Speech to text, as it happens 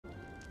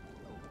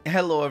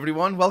Hello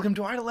everyone, welcome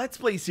to our Let's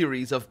Play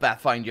series of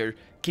Pathfinder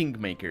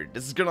Kingmaker.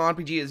 This is Gonna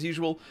RPG as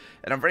usual,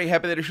 and I'm very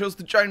happy that it chose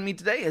to join me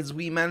today as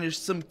we manage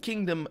some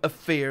kingdom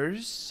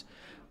affairs.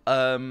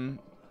 To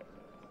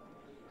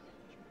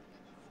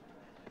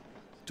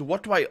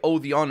what do I owe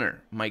the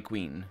honor, my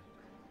queen?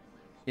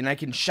 And I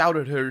can shout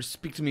at her,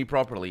 speak to me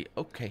properly.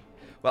 Okay.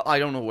 Well, I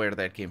don't know where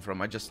that came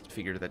from. I just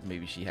figured that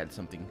maybe she had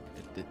something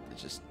that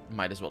just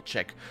might as well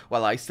check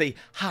while I say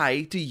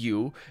hi to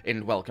you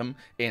and welcome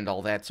and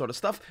all that sort of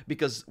stuff,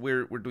 because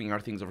we're doing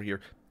our things over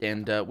here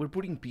and we're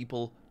putting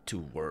people to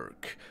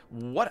work.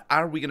 What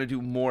are we gonna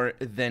do more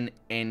than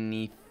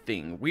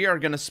anything? We are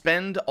gonna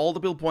spend all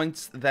the build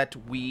points that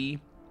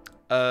we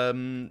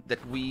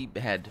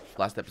had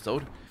last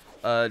episode.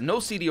 No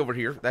CD over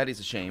here. That is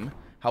a shame.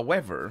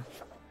 However,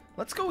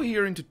 let's go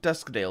here into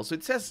Tuskdale. So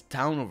it says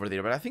town over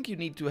there, but I think you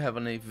need to have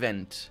an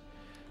event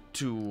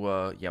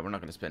to, yeah, we're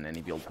not going to spend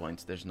any build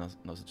points. There's no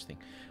such thing.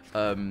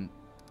 I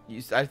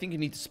think you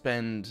need to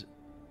spend,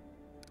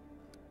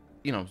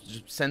 you know,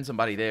 just send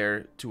somebody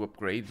there to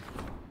upgrade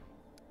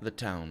the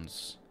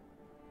towns.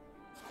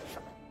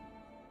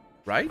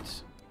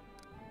 Right?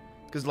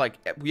 Because, like,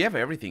 we have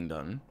everything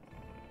done.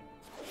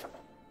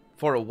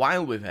 For a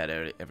while we've had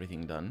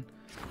everything done.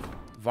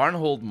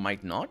 Varnhold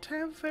might not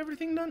have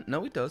everything done.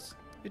 No, it does.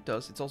 It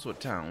does. It's also a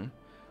town.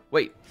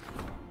 Wait.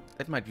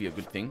 That might be a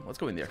good thing. Let's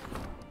go in there.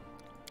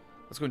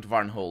 Let's go into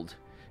Varnhold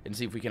and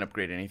see if we can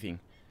upgrade anything.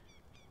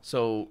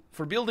 So,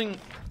 for building...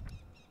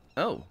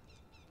 Oh.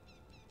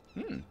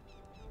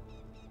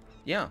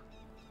 Yeah.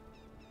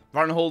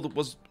 Varnhold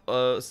was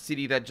a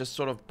city that just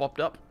sort of popped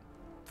up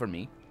for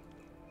me.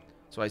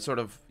 So I sort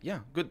of...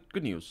 Yeah,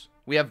 good news.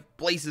 We have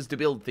places to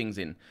build things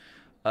in.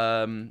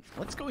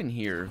 Let's go in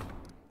here,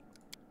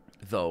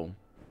 though.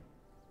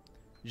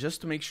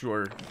 Just to make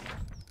sure...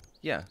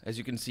 Yeah, as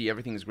you can see,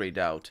 everything is grayed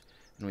out.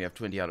 And we have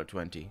 20 out of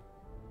 20.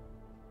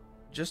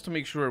 Just to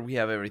make sure we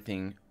have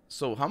everything.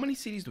 So, how many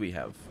cities do we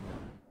have?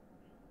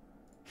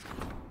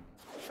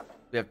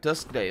 We have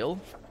Tuskdale.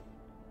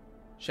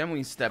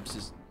 Shamween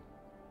Steppes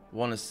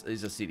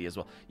is a city as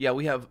well. Yeah,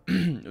 we have...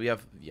 Yeah,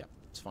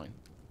 it's fine.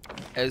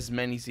 As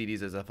many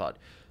cities as I thought.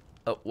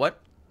 What?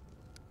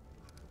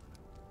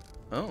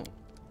 Oh,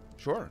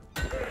 sure.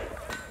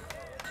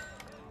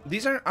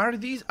 These are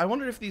these... I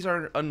wonder if these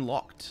are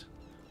unlocked.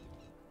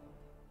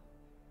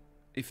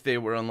 If they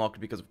were unlocked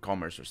because of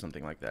commerce or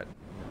something like that.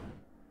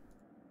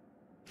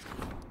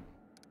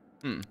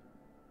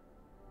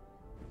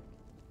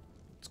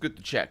 It's good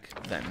to check,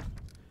 then.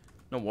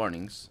 No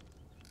warnings.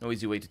 No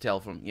easy way to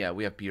tell from... Yeah,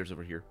 we have piers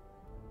over here.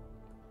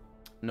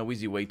 No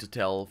easy way to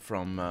tell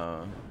from...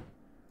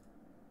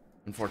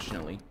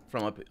 Unfortunately.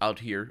 From out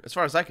here. As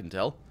far as I can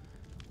tell.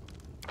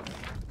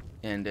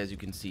 And as you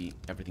can see,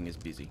 everything is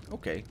busy.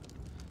 Okay.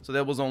 So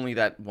there was only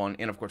that one,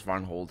 and of course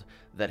Varnhold,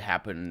 that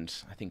happened,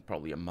 I think,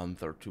 probably a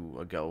month or two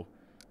ago,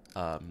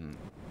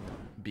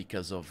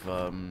 because of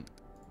us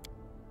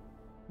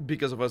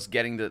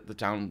getting the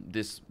town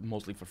this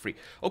mostly for free.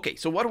 Okay,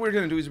 so what we're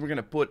gonna do is we're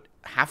gonna put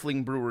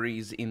halfling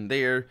breweries in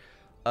there.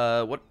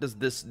 What does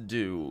this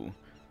do?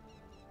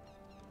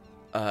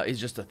 It's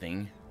just a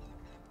thing.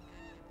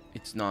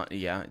 It's not.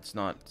 Yeah, it's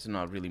not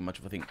really much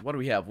of a thing. What do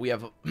we have? We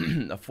have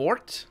a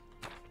fort.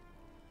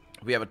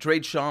 We have a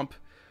trade shop.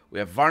 We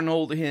have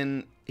Varnhold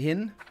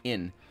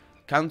Inn.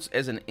 Counts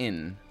as an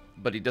inn,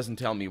 but it doesn't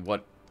tell me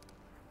what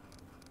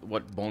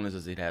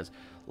bonuses it has.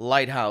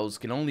 Lighthouse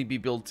can only be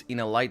built in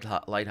a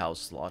lighthouse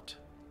slot.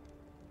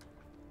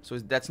 So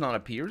that's not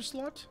a piers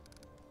slot?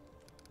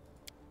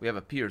 We have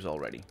a piers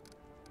already.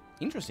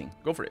 Interesting.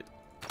 Go for it.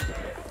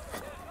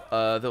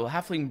 The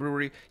Halfling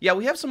Brewery. Yeah,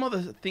 we have some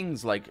other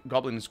things like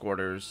Goblin's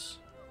Quarters.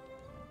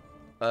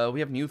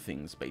 We have new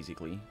things,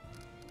 basically.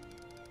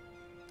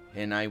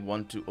 And I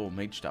want to... Oh,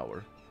 Mage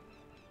Tower.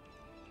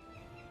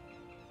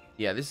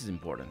 Yeah, this is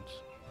important.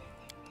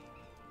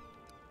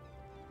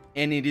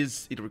 And it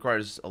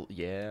requires...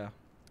 yeah.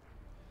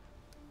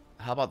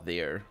 How about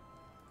there?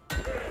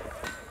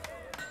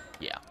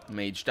 Yeah,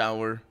 Mage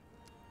Tower.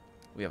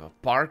 We have a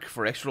park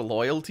for extra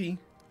loyalty.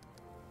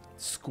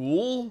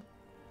 School?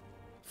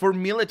 For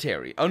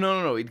military. Oh,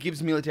 no. It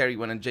gives military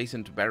when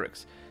adjacent to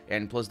barracks.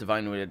 And plus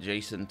divine when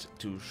adjacent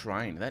to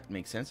shrine. That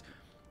makes sense.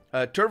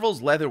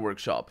 Turvel's Leather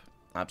Workshop.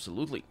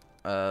 Absolutely.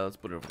 Let's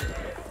put it over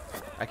there.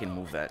 I can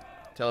move that.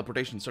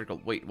 Teleportation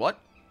circle. Wait, what?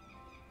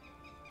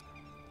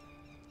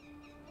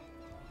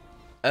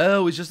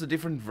 Oh, it's just a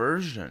different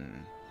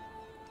version.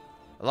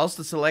 Allows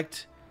to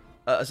select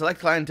a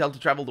select clientele to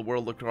travel the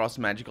world across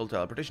magical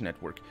teleportation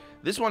network.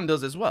 This one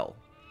does as well.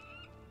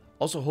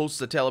 Also hosts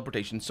a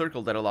teleportation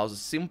circle that allows a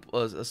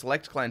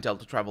select clientele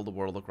to travel the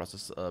world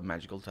across a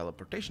magical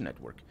teleportation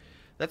network.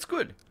 That's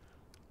good.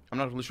 I'm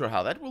not really sure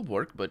how that will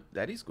work, but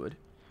that is good.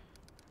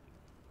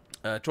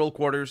 Troll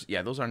quarters.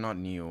 Yeah, those are not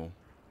new.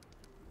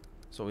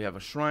 So we have a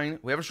shrine.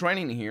 We have a shrine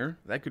in here.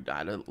 That could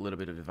add a little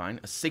bit of divine.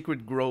 A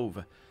sacred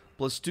grove.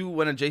 +2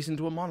 when adjacent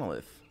to a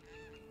monolith.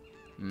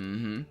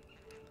 An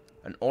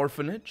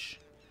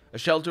orphanage. A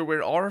shelter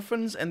where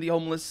orphans and the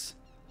homeless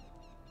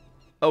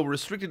Oh,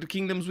 restricted to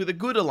kingdoms with a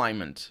good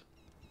alignment.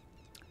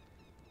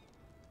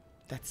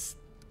 That's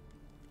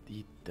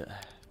the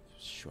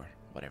sure,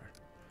 whatever.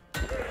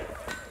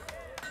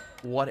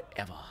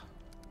 Whatever.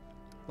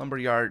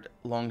 Lumberyard,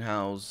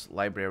 longhouse,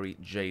 library,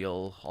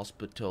 jail,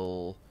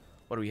 hospital.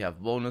 What do we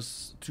have?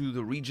 Bonus to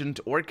the regent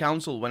or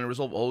council when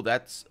resolved. Oh,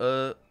 that's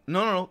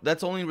no.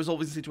 That's only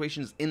resolving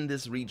situations in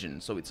this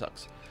region, so it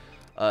sucks.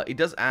 It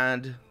does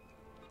add.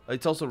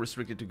 It's also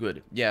restricted to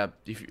good. Yeah,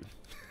 if you.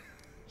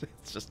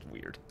 It's just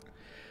weird.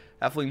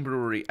 Halfling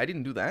brewery. I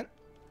didn't do that.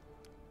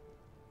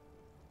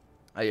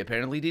 I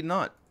apparently did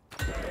not,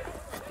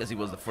 because he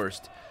was the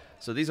first.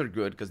 So these are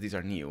good because these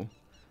are new.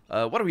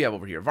 What do we have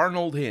over here?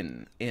 Varnold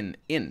Inn,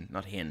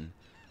 not Hin.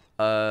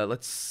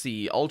 Let's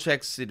see. All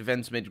checks,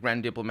 events made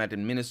Grand Diplomat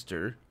and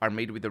Minister are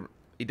made with the...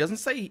 It doesn't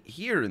say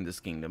here in this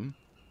kingdom.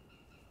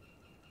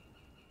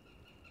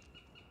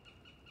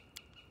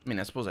 I mean,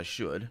 I suppose I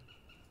should.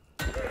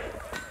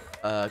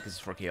 Because it's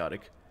for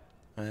chaotic.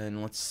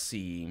 And let's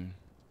see.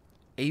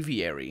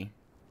 Aviary.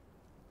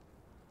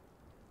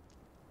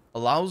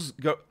 Allows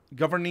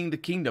governing the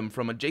kingdom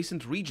from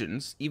adjacent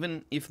regions,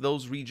 even if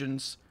those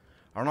regions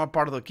are not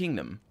part of the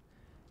kingdom.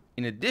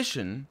 In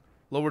addition,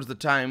 lowers the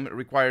time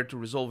required to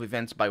resolve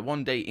events by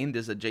 1 day in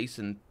this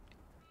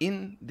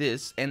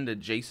and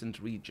adjacent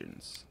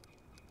regions.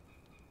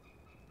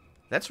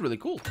 That's really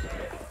cool.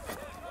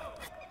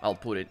 I'll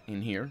put it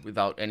in here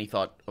without any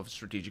thought of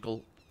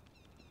strategical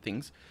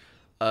things.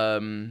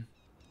 We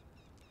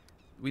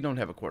don't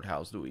have a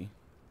courthouse, do we?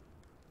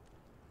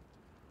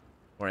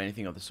 Or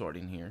anything of the sort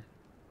in here.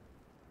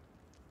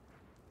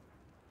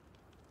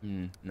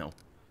 No.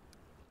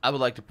 I would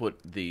like to put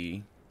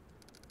the...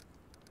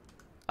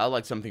 I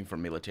like something for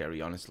military,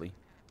 honestly.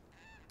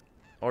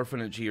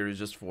 Orphanage here is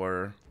just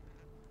for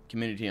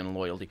community and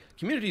loyalty.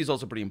 Community is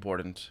also pretty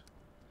important.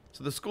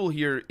 So the school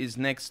here is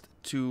next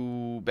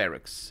to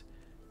barracks.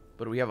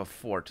 But we have a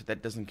fort.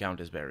 That doesn't count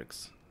as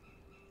barracks.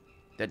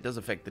 That does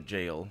affect the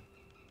jail.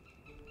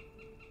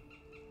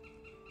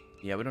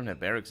 Yeah, we don't have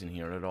barracks in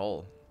here at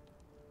all.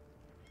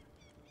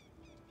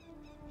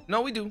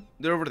 No, we do.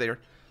 They're over there.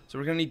 So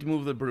we're gonna need to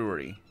move the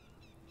brewery.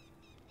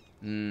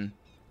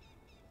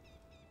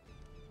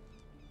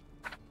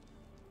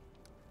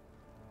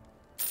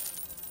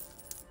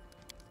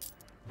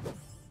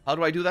 How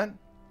do I do that?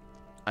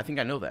 I think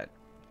I know that.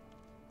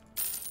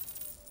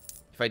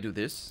 If I do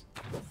this,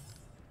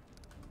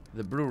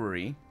 the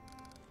brewery,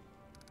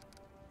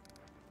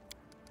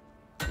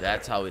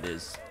 that's how it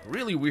is.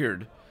 Really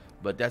weird,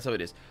 but that's how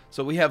it is.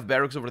 So we have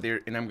barracks over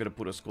there, and I'm gonna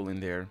put a school in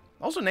there.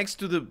 Also next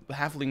to the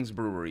Halflings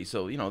brewery,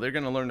 so you know they're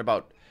gonna learn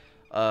about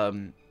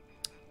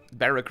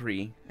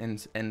barrackry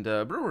and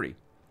brewery.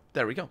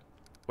 There we go.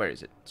 Where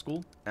is it?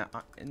 School?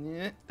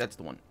 That's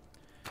the one.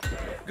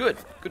 Good.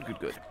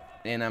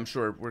 And I'm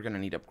sure we're gonna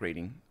need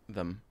upgrading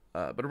them.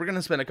 But we're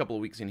gonna spend a couple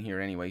of weeks in here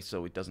anyway,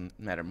 so it doesn't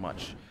matter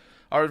much.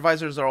 Our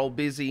advisors are all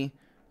busy.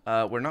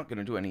 We're not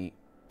gonna do any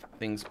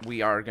things.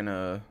 We are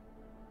gonna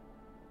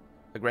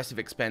aggressive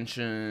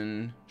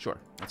expansion. Sure.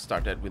 Let's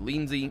start that with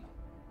Lindsay.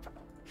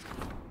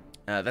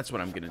 That's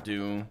what I'm gonna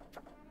do.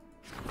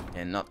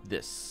 And not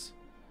this.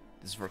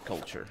 This is for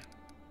culture.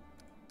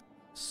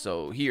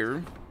 So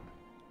here,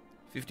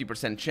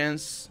 50%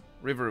 chance,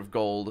 River of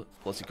Gold,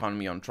 plus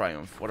economy on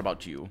Triumph. What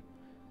about you?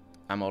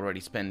 I'm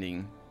already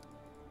spending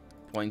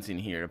points in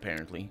here,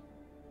 apparently.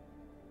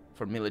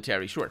 For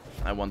military, sure,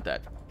 I want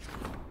that.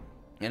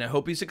 And I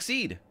hope you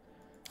succeed.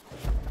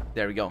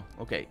 There we go.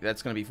 Okay,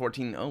 that's gonna be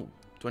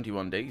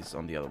 21 days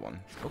on the other one.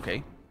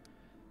 Okay.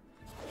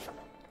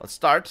 Let's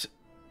start.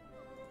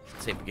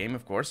 Save the game,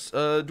 of course.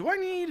 Do I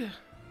need...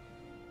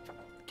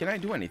 Can I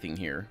do anything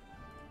here?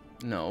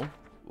 No.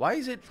 Why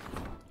is it...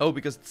 Oh,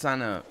 because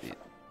Tsana...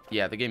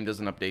 Yeah, the game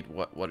doesn't update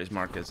what is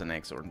marked as an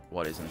X or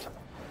what isn't.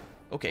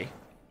 Okay.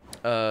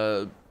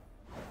 A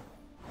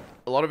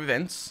lot of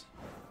events.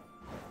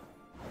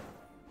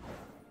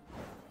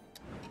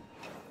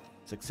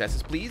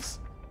 Successes, please.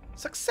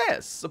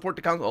 Success! Support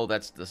the council. Oh,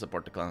 that's the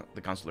support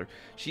the counselor.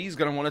 She's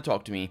gonna want to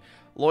talk to me.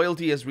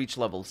 Loyalty has reached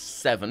level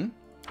 7.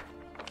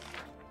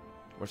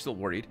 We're still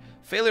worried.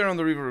 Failure on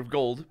the River of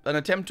Gold. An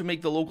attempt to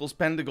make the locals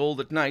spend the gold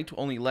at night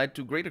only led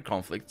to greater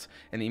conflicts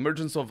and the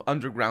emergence of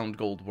underground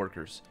gold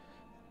workers.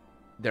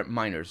 They're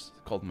miners.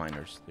 Called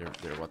miners.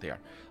 They're what they are.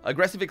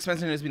 Aggressive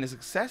expansion has been a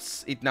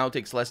success. It now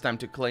takes less time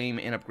to claim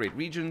and upgrade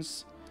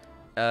regions.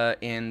 That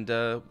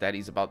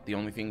is about the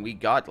only thing we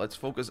got. Let's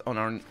focus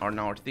on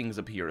our things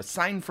up here. A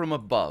sign from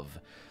above.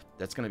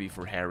 That's going to be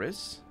for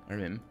Harris. Or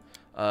him.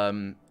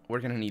 We're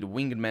going to need a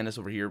winged menace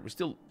over here. We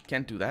still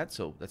can't do that,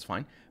 so that's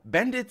fine.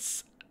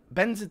 Bandits'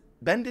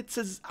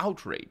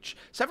 outrage.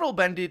 Several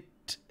bandit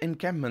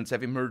encampments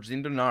have emerged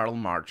in the Gnarl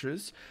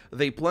marches.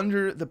 They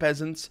plunder the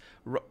peasants.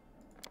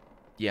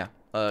 Yeah.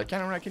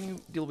 Canara, can you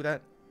deal with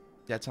that?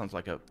 That sounds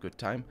like a good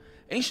time.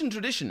 Ancient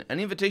tradition. An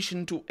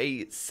invitation to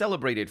a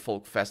celebrated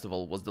folk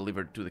festival was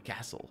delivered to the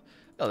castle.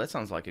 Oh, that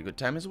sounds like a good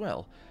time as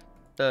well.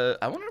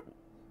 I wonder...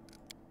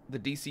 The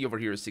DC over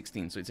here is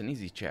 16, so it's an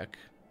easy check.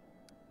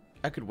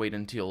 I could wait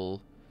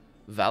until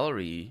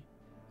Valerie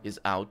is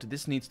out.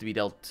 This needs to be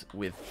dealt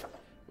with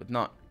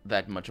not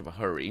that much of a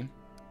hurry.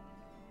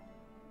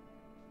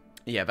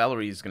 Yeah,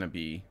 Valerie is going to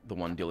be the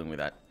one dealing with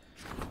that.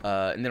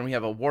 And then we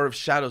have a war of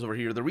shadows over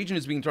here. The region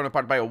is being torn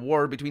apart by a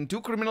war between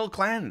two criminal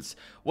clans.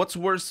 What's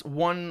worse,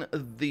 one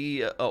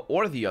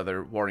or the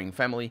other warring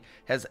family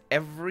has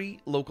every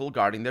local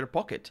guard in their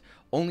pocket.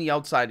 Only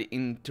outside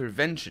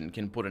intervention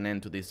can put an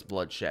end to this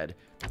bloodshed.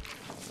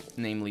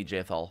 Namely,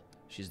 Jethal.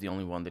 She's the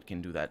only one that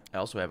can do that. I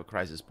also have a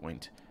crisis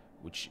point,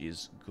 which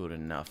is good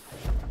enough.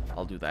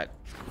 I'll do that.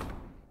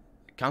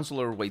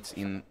 Counselor waits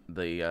in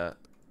the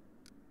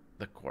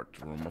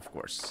courtroom, of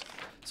course.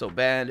 So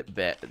bad,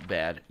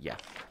 yeah.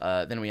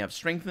 Then we have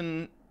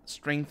strengthen,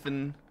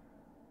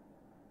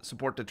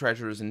 support the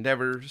treasurer's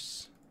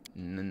endeavors,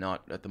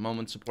 not at the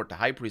moment. Support the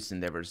high priest's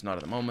endeavors, not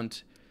at the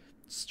moment.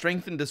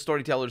 Strengthen the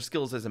storyteller's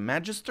skills as a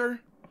magister.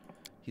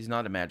 He's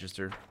not a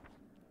magister.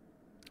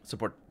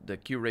 Support the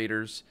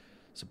curators.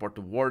 Support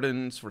the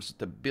wardens for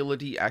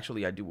stability.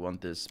 Actually, I do want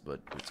this, but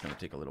it's going to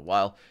take a little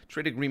while.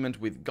 Trade agreement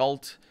with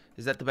Galt.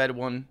 Is that the bad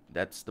one?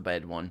 That's the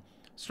bad one.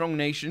 Strong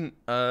nation.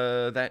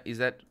 Is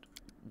that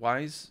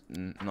wise?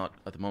 Not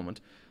at the moment.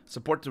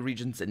 Support the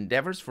region's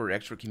endeavors for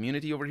extra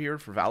community over here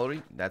for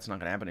Valerie. That's not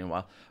going to happen in a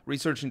while.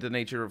 Research into the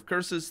nature of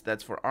curses.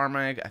 That's for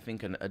Armag. I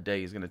think a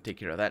day is going to take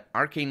care of that.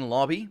 Arcane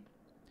lobby.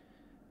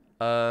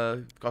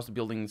 Cost of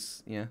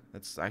buildings. Yeah,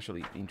 that's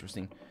actually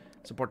interesting.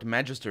 Support the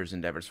magister's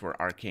endeavors for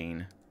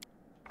arcane.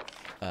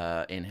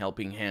 In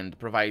helping hand.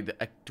 Provides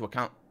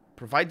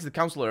the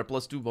counselor a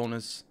 +2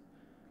 bonus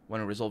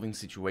when resolving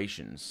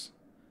situations.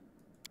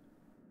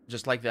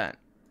 Just like that.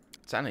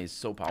 Sana is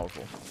so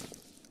powerful.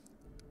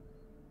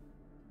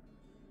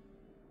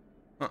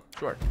 Huh,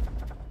 sure.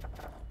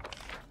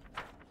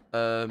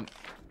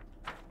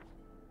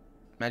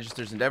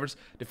 Magister's endeavors.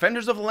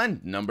 Defenders of the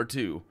land, number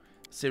 2.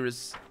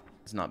 Cirrus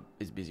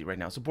is busy right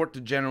now. Support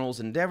the general's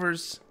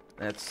endeavors.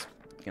 That's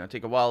gonna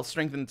take a while.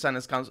 Strengthen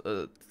Sana's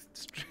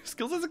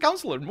skills as a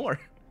counselor more.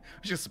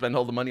 We should spend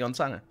all the money on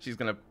Sana. She's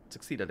gonna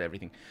succeed at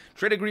everything.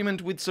 Trade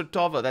agreement with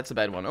Sertova. That's a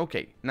bad one.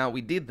 Okay, now we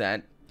did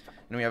that.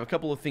 And we have a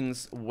couple of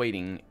things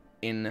waiting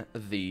in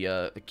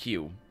the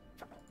queue.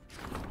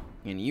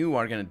 And you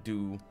are going to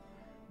do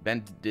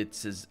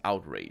Bandits'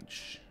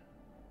 Outrage.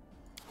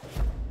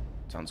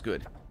 Sounds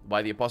good.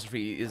 Why the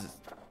apostrophe is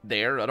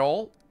there at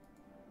all?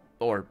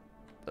 Or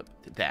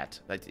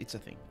that. It's a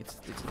thing. It's a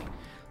thing.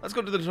 Let's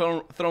go to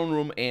the throne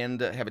room and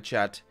have a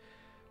chat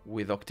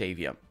with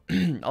Octavia.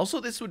 Also,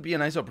 this would be a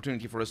nice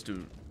opportunity for us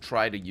to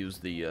try to use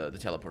the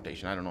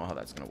teleportation. I don't know how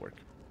that's going to work.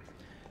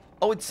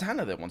 Oh, it's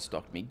Hannah that wants to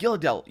talk to me.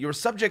 Gilladel, your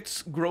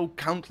subjects grow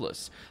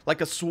countless,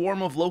 like a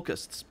swarm of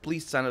locusts.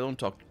 Please, Sana, don't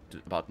talk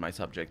about my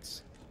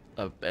subjects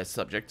as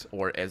subjects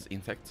or as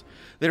insects.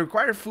 They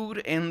require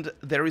food, and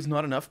there is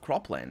not enough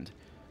cropland.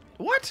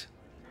 What?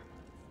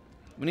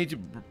 We need to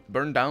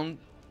burn down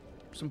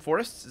some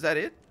forests? Is that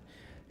it?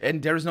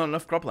 And there is not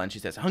enough cropland, she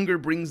says. Hunger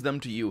brings them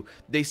to you.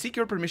 They seek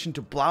your permission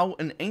to plow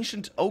an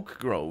ancient oak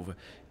grove.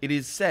 It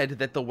is said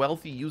that the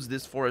wealthy use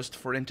this forest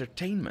for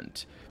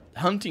entertainment.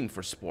 Hunting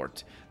for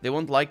sport. They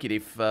won't like it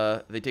if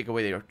they take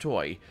away their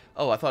toy.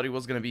 Oh, I thought it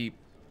was going to be,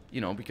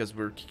 you know, because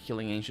we're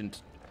killing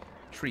ancient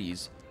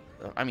trees.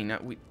 I mean,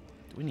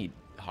 we need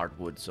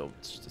hardwood, so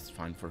it's just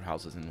fine for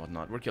houses and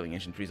whatnot. We're killing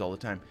ancient trees all the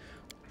time.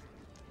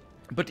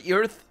 But the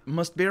earth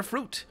must bear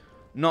fruit,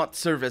 not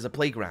serve as a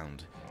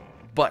playground.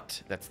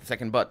 But, that's the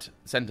second but,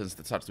 sentence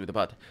that starts with a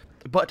but.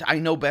 But I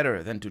know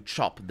better than to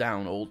chop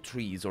down old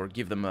trees or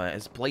give them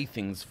as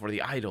playthings for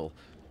the idle.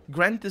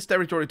 Grant this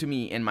territory to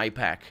me and my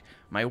pack.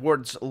 My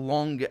wards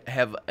long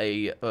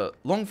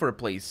for a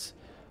place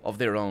of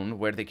their own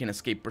where they can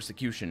escape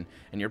persecution,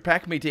 and your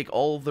pack may take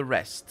all the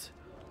rest.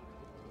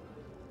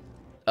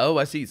 Oh,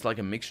 I see. It's like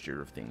a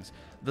mixture of things.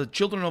 The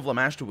children of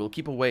Lamashtu will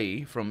keep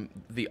away from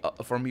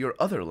your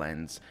other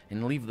lands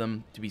and leave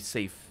them to be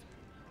safe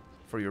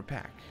for your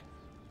pack.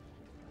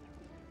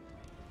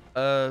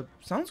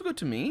 Sounds good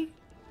to me.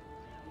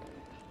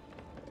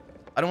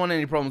 I don't want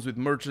any problems with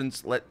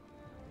merchants.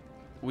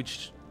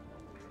 Which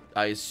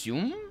I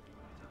assume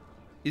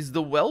is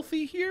the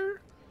wealthy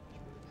here,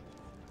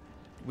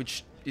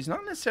 which is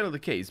not necessarily the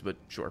case, but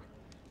sure.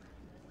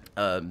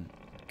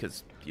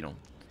 Because, you know,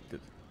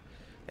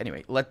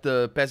 anyway, let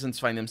the peasants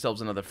find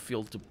themselves another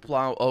field to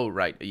plow. Oh,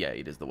 right, yeah,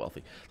 it is the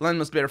wealthy. Land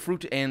must bear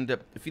fruit and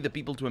feed the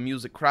people to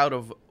amuse a crowd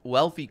of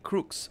wealthy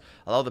crooks.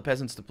 Allow the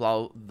peasants to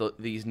plow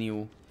these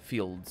new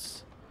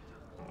fields.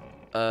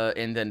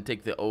 And then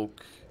take the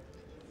oak.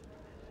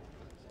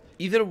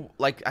 Either,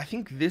 like, I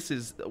think this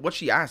is what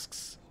she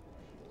asks.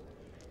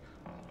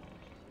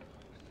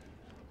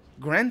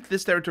 Grant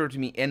this territory to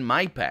me and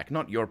my pack,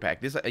 not your pack.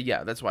 This,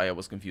 yeah, that's why I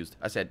was confused.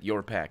 I said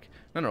your pack.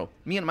 No,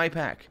 me and my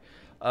pack.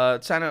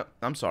 Sana,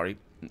 I'm sorry.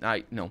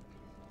 No.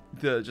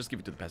 Just give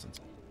it to the peasants.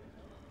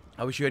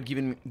 I wish you had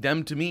given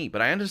them to me,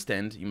 but I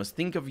understand. You must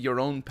think of your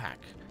own pack.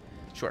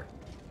 Sure.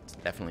 It's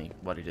definitely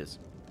what it is.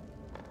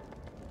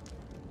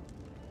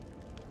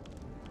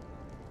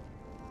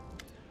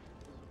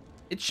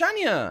 It's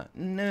Shania!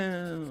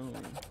 No.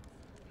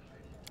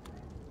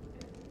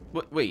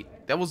 Wait,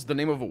 that was the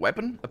name of a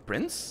weapon? A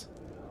prince?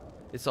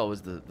 It's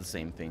always the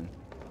same thing.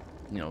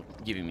 You know,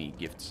 giving me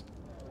gifts.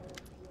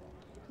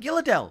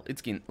 Gilladell,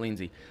 it's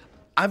Lindsay.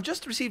 I've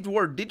just received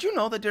word. Did you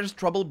know that there's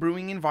trouble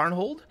brewing in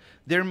Varnhold?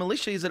 Their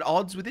militia is at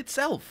odds with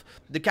itself.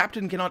 The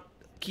captain cannot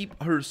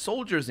keep her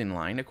soldiers in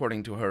line,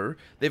 according to her.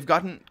 They've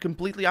gotten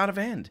completely out of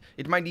hand.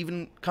 It might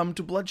even come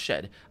to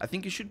bloodshed. I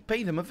think you should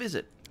pay them a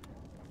visit.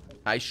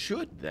 I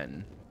should,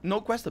 then. No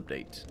quest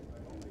update.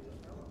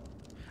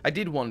 I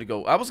did want to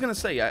go. I was going to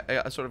say,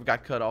 I sort of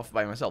got cut off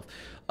by myself.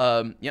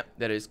 Yeah,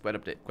 that is quest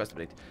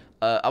update.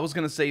 I was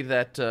going to say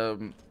that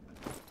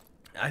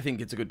I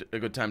think it's a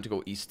good time to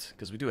go east,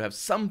 because we do have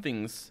some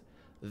things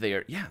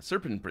there. Yeah,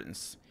 Serpent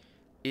Prince.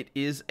 It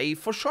is a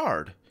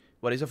Fauchard.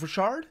 What is a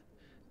Fauchard?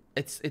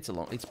 It's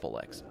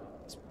Poleaxe.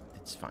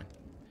 It's fine.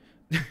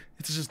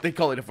 It's just they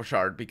call it a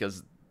Fauchard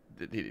because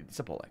it's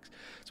a Poleaxe.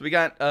 So we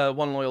got 1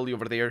 loyalty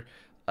over there.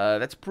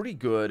 That's pretty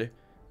good.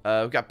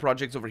 We've got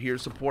projects over here.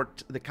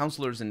 Support the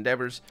counselor's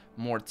endeavors.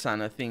 More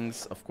Tsana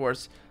things, of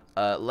course.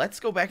 Let's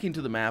go back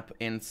into the map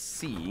and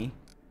see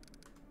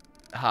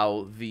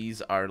how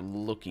these are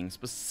looking.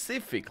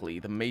 Specifically,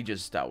 the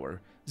Mage's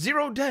Tower.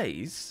 0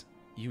 days?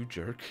 You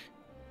jerk.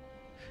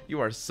 You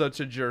are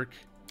such a jerk.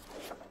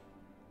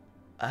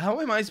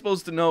 How am I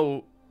supposed to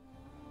know?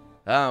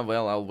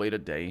 Well, I'll wait a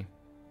day.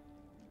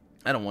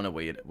 I don't want to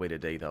wait a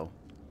day, though.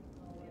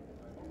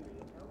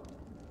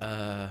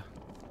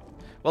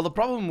 Well, the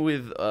problem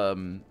with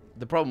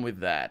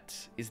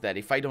that is that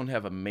if I don't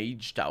have a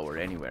mage tower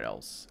anywhere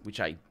else, which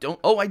I don't...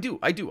 Oh, I do.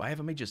 I have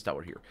a mage's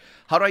tower here.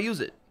 How do I use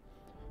it?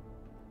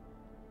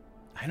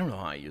 I don't know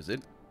how I use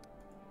it.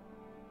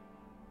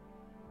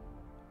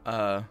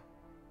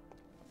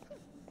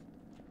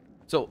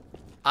 So,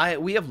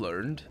 we have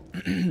learned...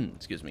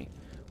 excuse me.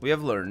 We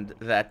have learned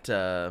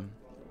that,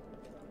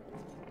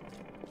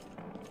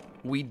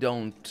 we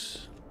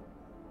don't...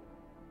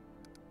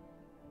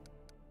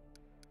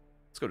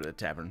 Let's go to the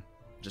tavern,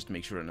 just to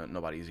make sure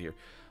nobody's here.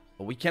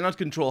 We cannot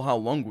control how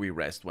long we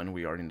rest when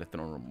we are in the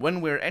throne room.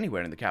 When we're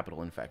anywhere in the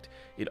capital, in fact.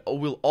 It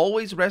will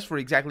always rest for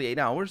exactly 8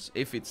 hours,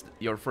 if it's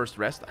your first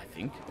rest, I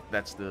think.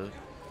 That's the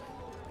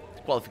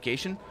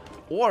qualification.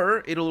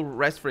 Or it'll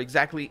rest for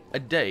exactly a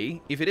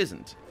day, if it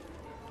isn't.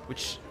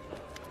 Which,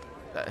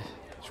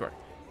 sure.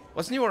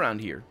 What's new around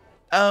here?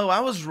 Oh,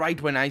 I was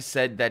right when I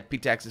said that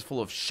Pitax is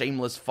full of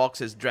shameless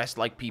foxes dressed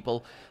like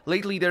people.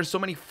 Lately, there's so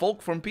many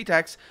folk from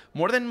Pitax,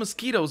 more than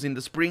mosquitoes in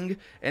the spring.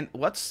 And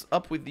what's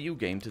up with you,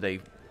 game,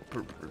 today?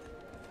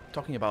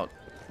 Talking about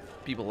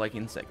people like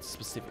insects,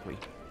 specifically.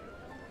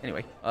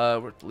 Anyway,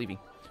 we're leaving.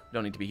 We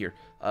don't need to be here.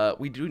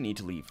 We do need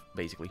to leave,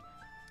 basically.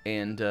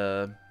 And,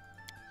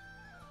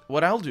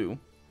 what I'll do,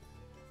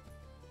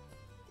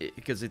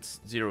 because it's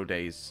 0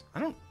 days,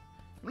 I'm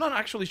not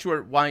actually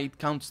sure why it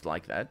counts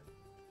like that.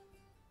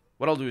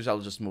 What I'll do is I'll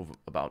just move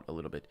about a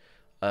little bit.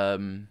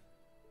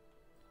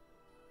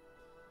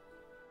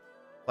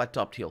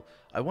 Flat-topped hill.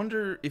 I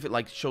wonder if it,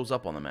 like, shows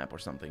up on the map or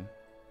something.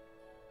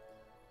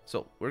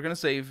 So, we're gonna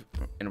save,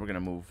 and we're gonna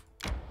move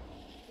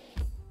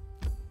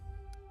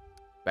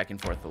back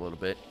and forth a little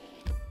bit.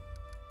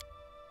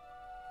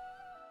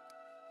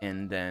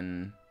 And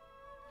then...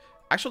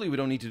 Actually, we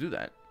don't need to do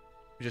that.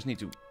 We just need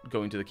to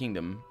go into the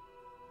kingdom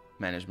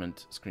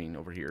management screen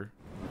over here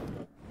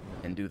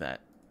and do that.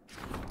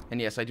 And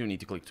yes, I do need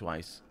to click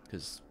twice,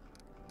 because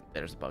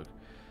there's a bug.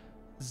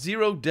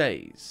 0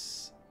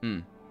 days.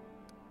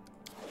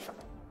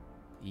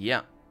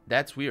 Yeah,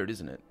 that's weird,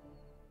 isn't it?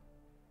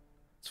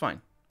 It's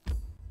fine.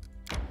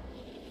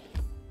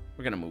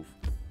 We're gonna move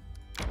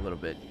a little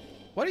bit.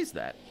 What is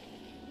that?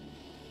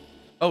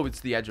 Oh, it's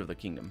the edge of the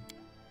kingdom.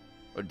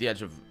 Or the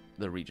edge of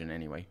the region,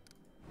 anyway.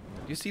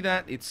 Do you see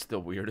that? It's the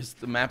weirdest.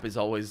 The map is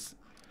always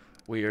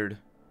weird.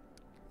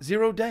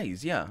 0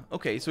 days, yeah.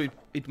 Okay, so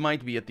it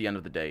might be at the end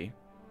of the day.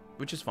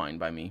 Which is fine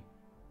by me.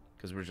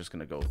 Because we're just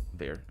gonna go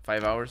there.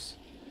 5 hours.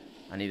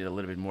 I needed a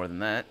little bit more than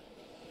that.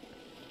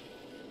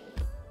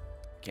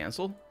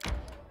 Cancel.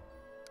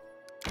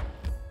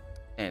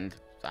 And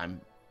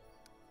I'm...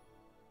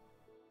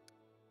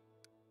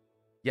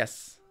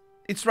 Yes.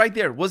 It's right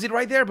there. Was it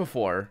right there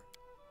before?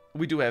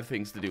 We do have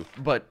things to do.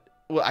 But,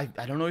 well,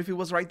 I don't know if it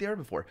was right there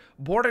before.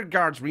 Border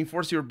guards.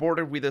 Reinforce your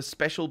border with a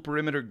special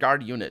perimeter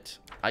guard unit.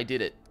 I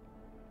did it.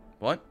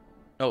 What?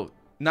 Oh,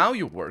 now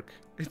you work.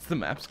 It's the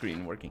map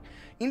screen working.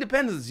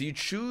 Independence. You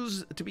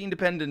choose to be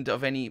independent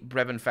of any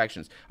Brevan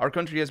factions. Our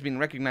country has been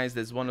recognized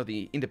as one of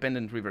the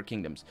independent river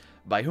kingdoms.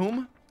 By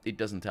whom? It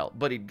doesn't tell.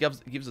 But it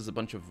gives us a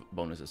bunch of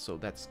bonuses, so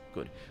that's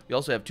good. We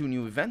also have 2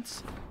 new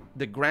events.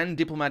 The Grand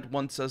Diplomat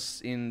wants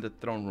us in the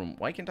throne room.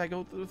 Why can't I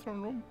go to the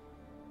throne room?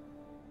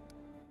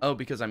 Oh,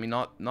 because I'm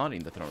not in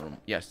the throne room.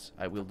 Yes,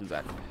 I will do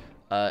that.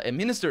 A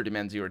minister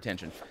demands your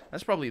attention.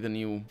 That's probably the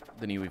new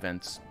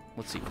events.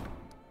 Let's see.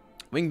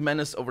 Winged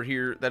Menace over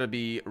here. That'll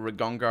be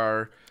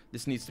Regongar.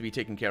 This needs to be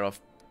taken care of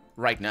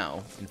right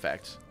now, in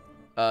fact.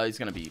 It's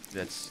gonna be...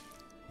 That's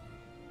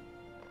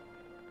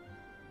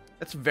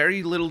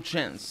very little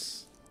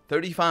chance.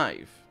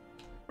 35.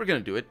 We're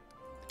gonna do it.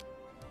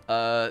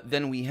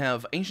 Then we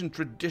have Ancient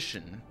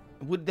Tradition.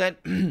 Would that...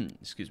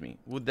 excuse me.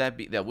 Would that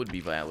be... That would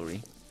be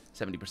Valerie.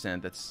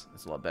 70%. That's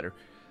a lot better.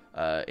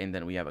 And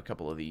then we have a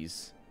couple of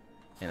these.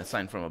 And a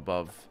sign from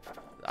above.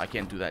 I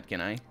can't do that,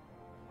 can I?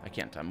 I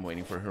can't. I'm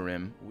waiting for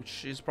Harim,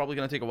 which is probably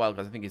going to take a while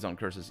because I think he's on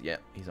curses. Yeah,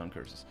 he's on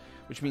curses.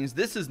 Which means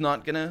this is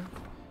not going to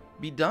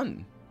be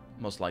done,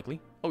 most likely.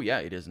 Oh, yeah,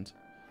 it isn't.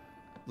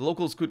 The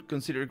locals could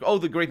consider... Oh,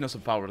 the greatness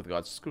of power of the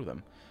gods. Screw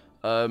them.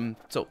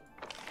 So...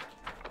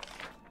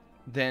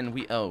 Then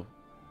we... Oh.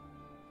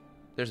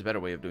 There's a better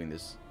way of doing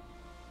this.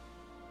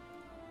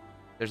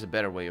 There's a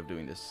better way of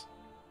doing this.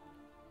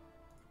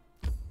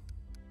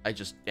 I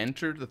just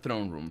entered the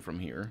throne room from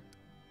here.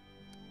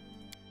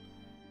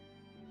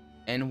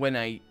 And when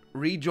I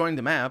rejoin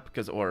the map,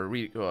 or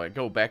I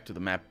go back to the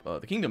map,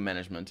 the kingdom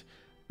management,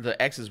 the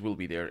X's will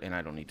be there, and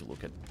I don't need to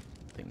look at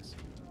things.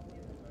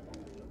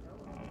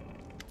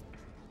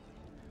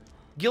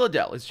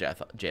 Gilladel is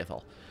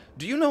Jathal.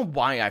 Do you know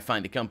why I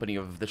find the company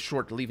of the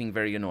short-living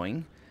very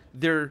annoying?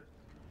 They're...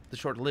 The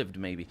short-lived,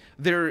 maybe.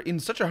 They're in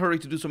such a hurry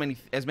to do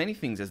as many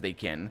things as they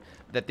can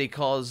that they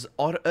cause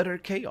utter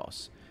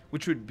chaos,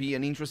 which would be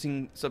an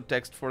interesting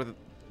subtext for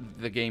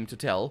the game to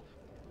tell,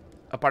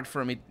 apart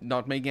from it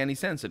not making any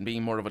sense and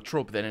being more of a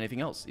trope than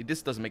anything else.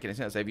 This doesn't make any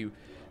sense. It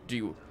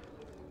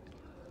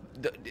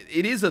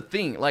is a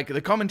thing. Like,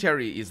 the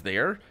commentary is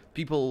there.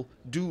 People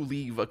do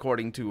leave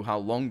according to how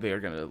long they're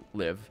gonna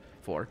live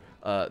for.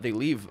 They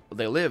live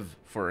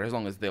for as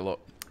long as they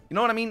you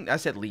know what I mean? I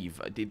said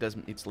leave.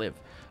 It's live.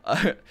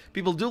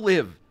 People do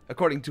live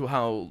according to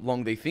how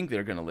long they think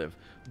they're gonna live,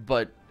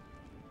 but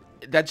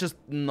that's just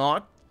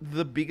not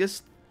the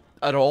biggest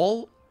at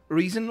all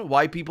reason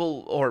why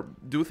people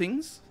do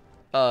things,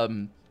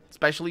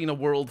 especially in a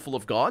world full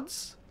of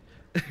gods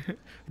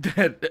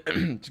that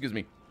excuse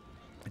me,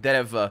 that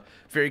have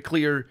very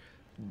clear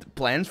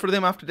plans for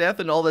them after death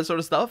and all that sort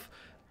of stuff.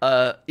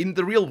 In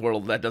the real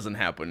world, that doesn't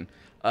happen.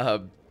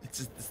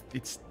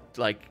 It's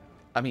like,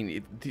 I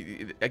mean,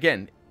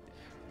 again,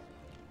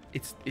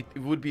 it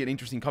would be an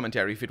interesting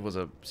commentary if it was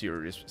a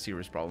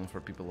serious problem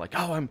for people like,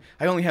 oh,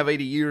 I only have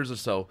 80 years or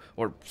so,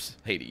 or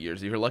 80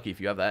 years. You're lucky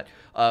if you have that.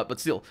 But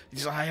still,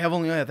 I have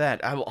only had that.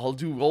 I'll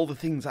do all the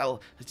things.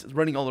 It's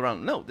running all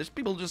around. No, there's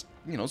people just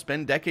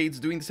spend decades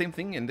doing the same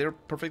thing and they're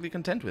perfectly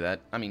content with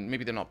that. I mean,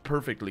 maybe they're not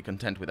perfectly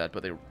content with that,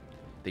 but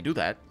they do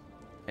that,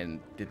 and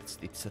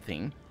it's a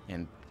thing,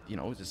 and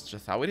it's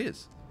just how it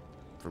is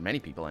for many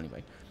people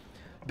anyway.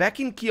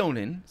 Back in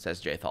Kionin,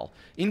 says Jathal,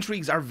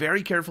 intrigues are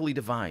very carefully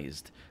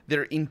devised.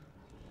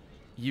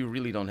 You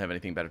really don't have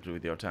anything better to do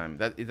with your time.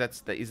 Is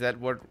that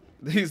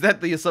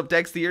the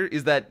subtext here?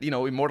 Is that,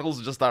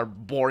 immortals just are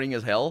boring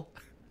as hell?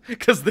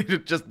 Because they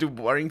just do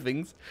boring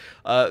things?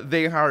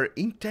 They are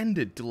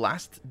intended to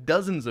last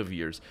dozens of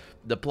years.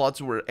 The plots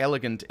were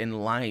elegant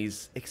and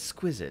lies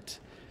exquisite.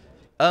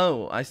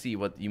 Oh, I see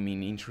what you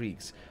mean,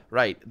 intrigues.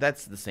 Right,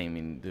 that's the same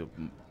in the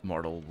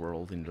mortal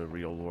world, in the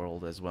real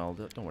world as well.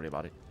 Don't worry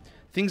about it.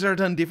 Things are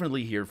done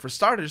differently here. For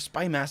starters,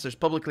 spy masters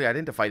publicly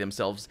identify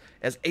themselves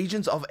as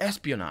agents of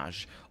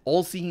espionage,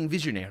 all-seeing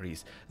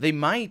visionaries. They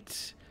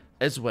might,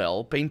 as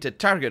well, paint a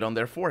target on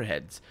their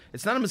foreheads.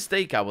 It's not a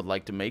mistake I would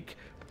like to make.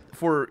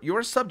 For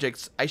your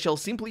subjects, I shall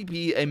simply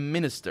be a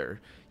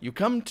minister. You've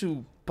come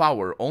to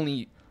power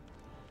only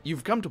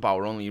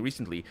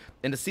recently,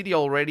 and the city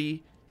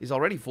is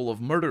already full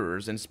of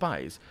murderers and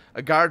spies.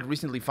 A guard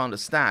recently found a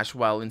stash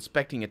while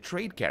inspecting a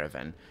trade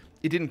caravan.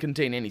 It didn't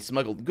contain any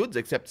smuggled goods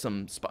except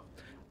some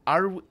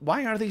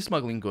why are they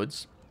smuggling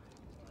goods?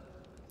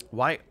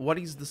 What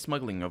is the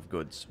smuggling of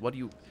goods?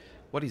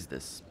 What is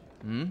this?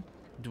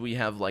 Do we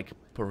have, like,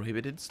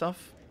 prohibited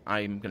stuff?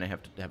 I'm gonna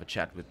have to have a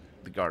chat with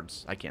the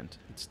guards. I can't.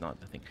 It's not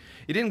a thing.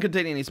 It didn't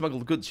contain any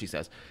smuggled goods, she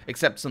says,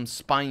 except some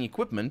spying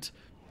equipment,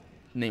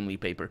 namely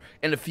paper,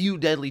 and a few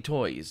deadly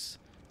toys,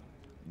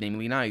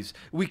 namely knives.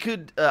 We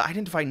could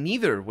identify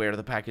neither where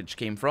the package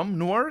came from,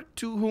 nor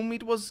to whom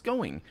it was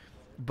going.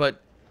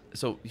 But...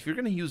 So, if you're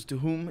going to use to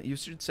whom, you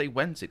should say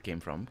whence it came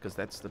from, because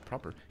that's the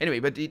proper... Anyway,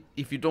 but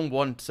if you don't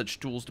want such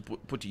tools to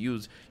put to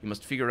use, you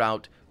must figure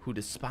out who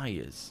the spy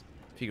is.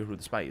 Figure who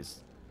the spy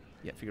is.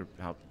 Yeah, figure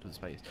out who the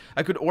spy is.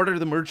 I could order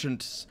the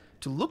merchants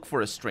to look for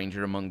a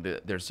stranger among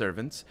their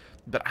servants,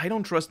 but I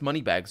don't trust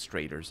moneybags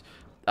traders.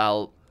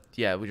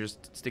 Yeah, we're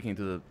just sticking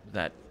to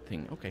that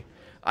thing. Okay.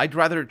 I'd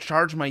rather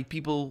charge my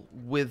people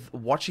with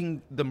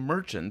watching the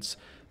merchants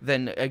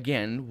than,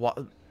 again...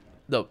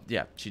 No,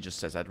 yeah, she just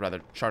says, I'd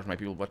rather charge my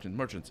people watching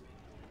merchants.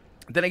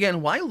 Then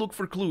again, why look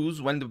for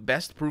clues when the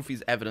best proof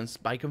is evidence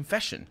by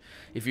confession?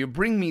 If you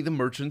bring me the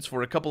merchants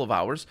for a couple of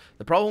hours,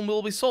 the problem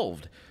will be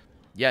solved.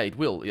 Yeah, it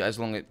will, as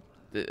long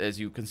as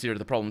you consider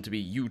the problem to be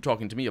you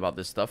talking to me about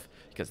this stuff,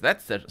 because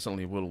that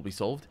certainly will be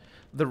solved.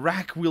 The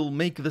rack will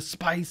make the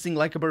spy sing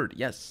like a bird.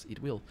 Yes,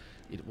 it will.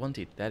 It won't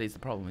it. That is the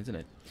problem, isn't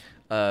it?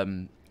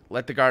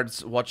 Let the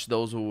guards watch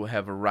those who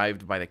have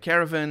arrived by the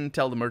caravan.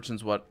 Tell the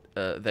merchants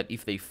that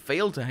if they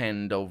fail to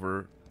hand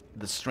over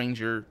the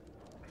stranger...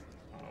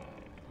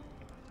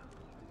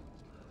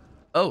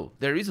 Oh,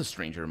 there is a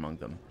stranger among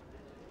them.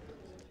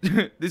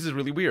 This is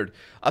really weird.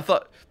 I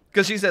thought...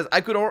 Because she says, I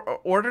could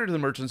order the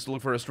merchants to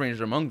look for a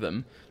stranger among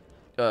them.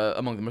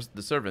 Among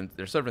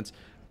their servants.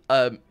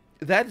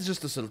 that is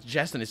just a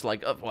suggestion. It's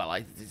like, well,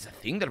 it's a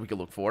thing that we could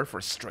look for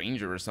a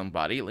stranger or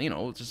somebody. You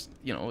know, just,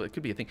 you know, it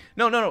could be a thing.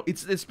 No.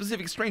 It's a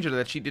specific stranger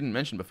that she didn't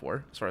mention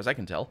before, as far as I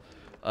can tell.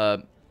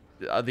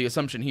 The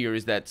assumption here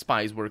is that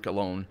spies work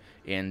alone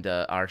and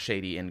are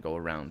shady and go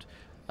around,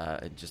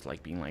 just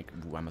like being like,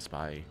 ooh, I'm a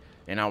spy.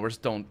 And ours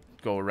don't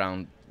go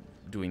around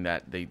doing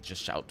that. They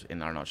just shout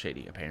and are not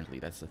shady. Apparently,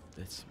 that's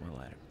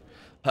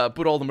well.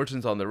 Put all the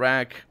merchants on the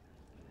rack.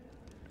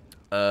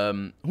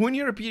 Who, in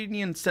your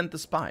opinion, sent the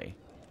spy?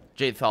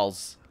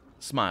 Jathal's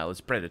smile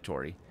is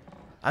predatory.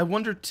 I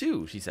wonder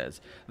too, she says.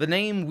 The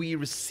name we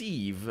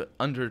receive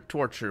under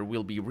torture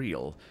will be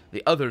real.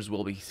 The others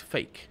will be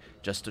fake,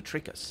 just to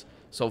trick us.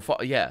 So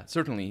far, yeah,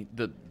 certainly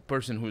the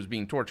person who's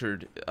being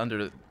tortured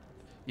under,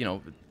 you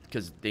know,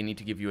 because they need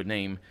to give you a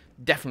name,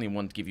 definitely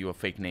won't give you a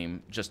fake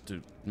name just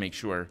to make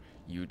sure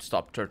you'd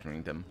stop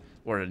torturing them.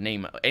 Or a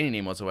name, any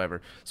name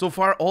whatsoever. So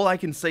far, all I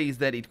can say is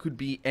that it could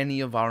be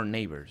any of our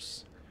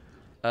neighbors.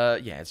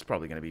 Yeah, it's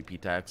probably going to be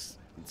P-Tax.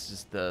 It's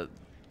just the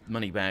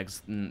money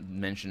bags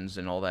mentions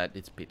and all that.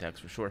 It's P-Tax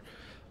for sure.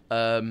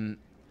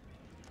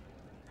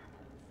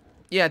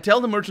 Yeah,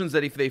 tell the merchants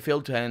that if they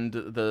fail to hand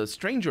the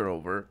stranger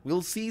over,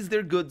 we'll seize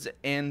their goods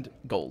and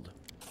gold.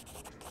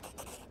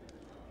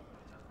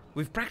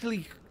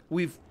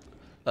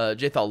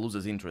 Jethal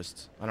loses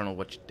interest. I don't know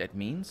what that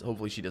means.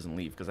 Hopefully she doesn't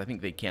leave, because I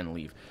think they can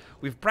leave.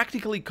 We've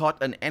practically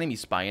caught an enemy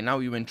spy, and now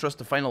you entrust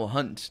the final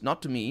hunt,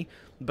 not to me,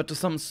 but to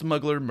some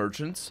smuggler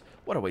merchants.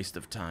 What a waste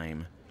of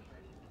time.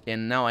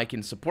 And now I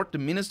can support the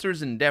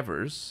minister's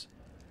endeavors,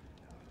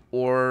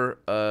 or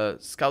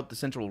scout the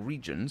central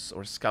regions,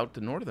 or scout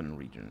the northern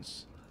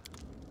regions.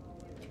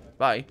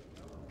 Bye.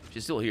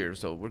 She's still here,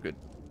 so we're good.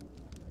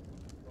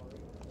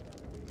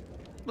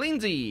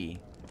 Lindsay!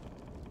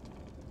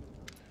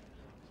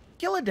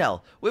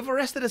 Killadel, we've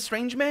arrested a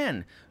strange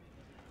man.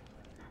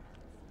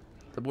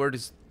 The word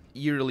is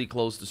eerily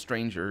close to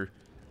stranger,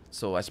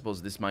 so I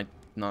suppose this might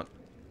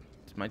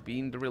be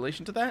in the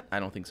relation to that? I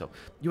don't think so.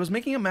 He was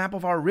making a map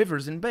of our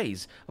rivers and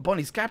bays. Upon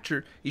his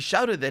capture, he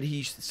shouted that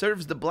he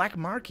serves the Black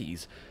Marquis,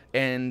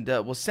 and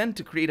was sent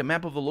to create a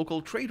map of the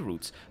local trade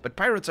routes. But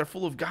pirates are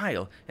full of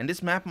guile, and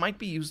this map might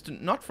be used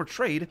not for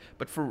trade,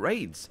 but for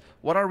raids.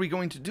 What are we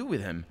going to do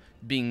with him,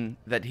 being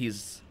that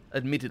he's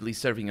admittedly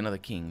serving another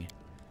king?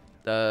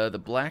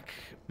 The Black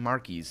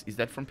Marquis, is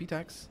that from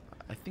P-Tax?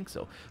 I think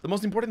so. The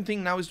most important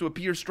thing now is to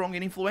appear strong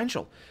and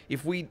influential.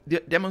 If we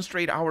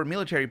demonstrate our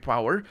military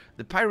power,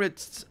 the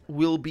pirates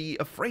will be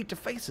afraid to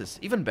face us.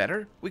 Even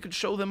better, we could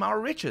show them our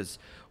riches.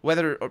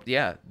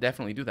 Yeah,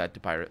 definitely do that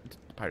to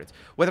pirates.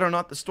 Whether or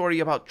not the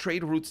story about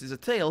trade routes is a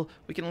tale,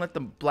 we can let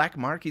the Black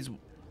Marquis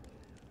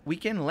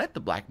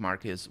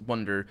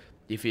wonder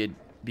if it'd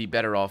be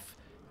better off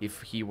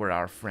if he were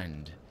our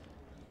friend.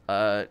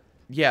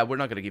 Yeah, we're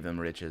not gonna give them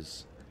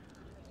riches.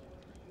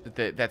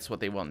 That's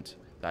what they want.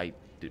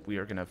 We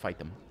are gonna fight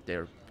them.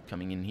 They're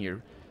coming in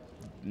here,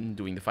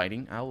 doing the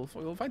fighting.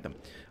 We'll fight them.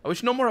 I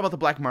wish no more about the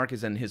Black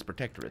Marquis and his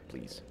protectorate,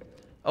 please.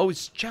 Oh,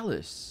 it's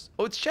Chalice.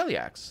 Oh, it's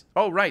Cheliax.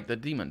 Oh, right, the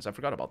demons. I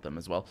forgot about them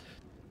as well.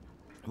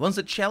 Once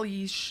a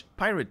Chelish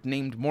pirate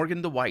named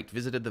Morgan the White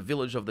visited the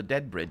village of the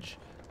Dead Bridge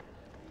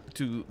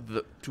to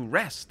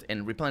rest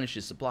and replenish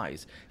his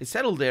supplies. He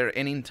settled there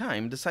and in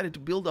time decided to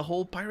build a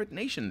whole pirate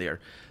nation there.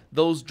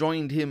 Those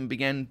joined him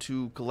began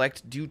to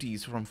collect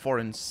duties from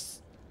foreign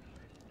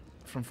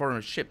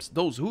ships.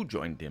 Those who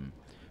joined him,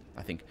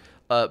 I think.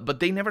 But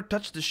they never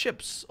touched the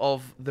ships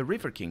of the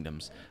river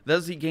kingdoms.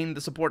 Thus he gained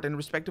the support and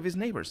respect of his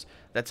neighbors.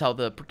 That's how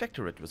the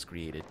protectorate was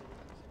created.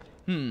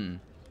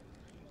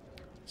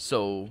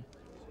 So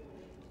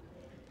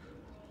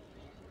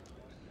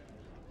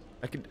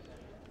I could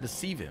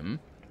deceive him.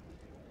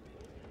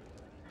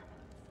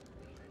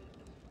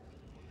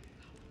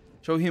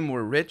 Show him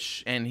we're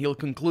rich, and he'll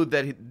conclude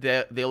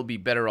that they'll be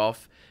better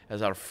off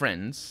as our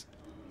friends.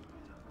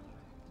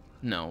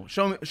 No,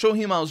 show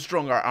him how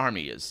strong our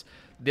army is.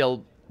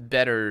 They'd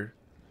better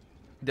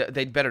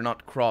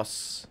not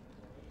cross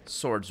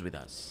swords with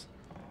us.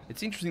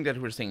 It's interesting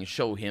that we're saying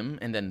show him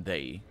and then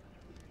they.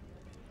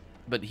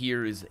 But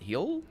here is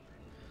he'll?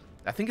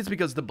 I think it's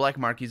because the Black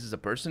Marquis is a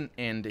person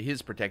and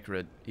his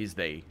protectorate is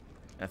they.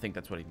 I think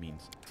that's what it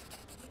means.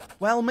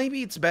 Well,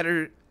 maybe it's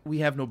better we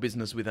have no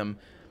business with them.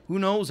 Who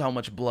knows how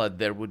much blood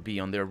there would be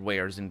on their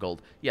wares in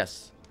gold.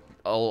 Yes,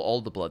 all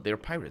the blood. They're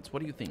pirates.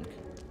 What do you think?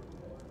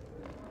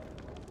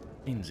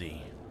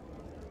 Lindsay.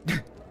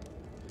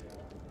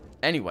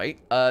 Anyway,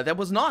 that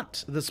was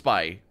not the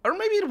spy. Or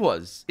maybe it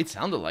was. It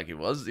sounded like it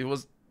was. It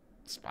was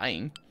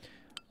spying.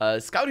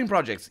 Scouting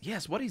projects.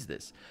 Yes, what is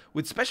this?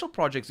 With special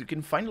projects, you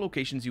can find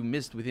locations you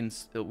missed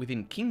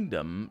within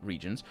kingdom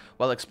regions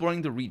while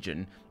exploring the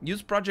region.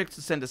 Use projects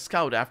to send a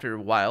scout after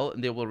a while,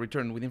 and they will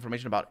return with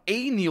information about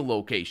a new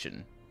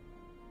location.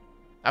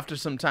 After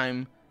some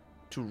time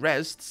to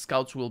rest,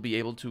 scouts will be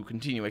able to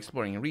continue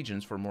exploring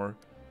regions for more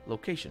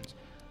locations.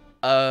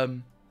 A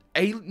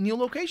new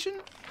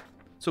location?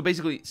 So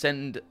basically,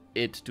 send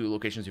it to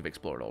locations you've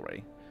explored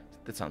already.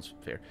 That sounds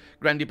fair.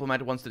 Grand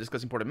Diplomat wants to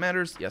discuss important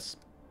matters. Yes.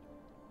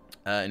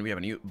 And we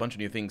have a bunch of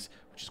new things,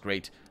 which is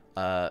great.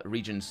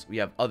 regions, we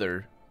have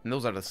other, and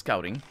those are the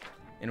scouting.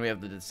 And we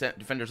have the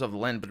defenders of the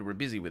land, but we're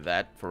busy with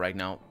that for right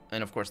now.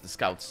 And of course the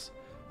scouts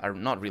are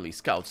not really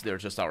scouts, they're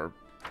just our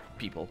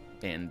people.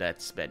 And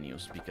that's bad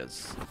news,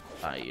 because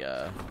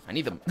I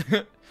need them.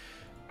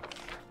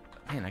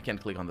 Man, I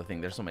can't click on the thing,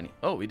 there's so many.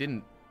 Oh, we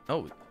didn't,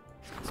 oh,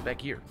 it's back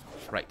here.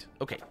 Right,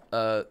 okay.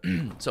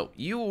 So,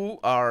 you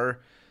are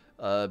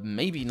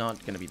maybe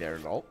not gonna be there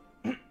at all.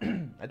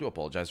 I do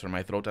apologize for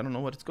my throat, I don't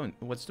know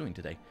what's doing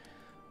today.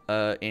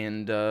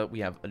 And we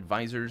have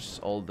advisors,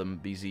 all of them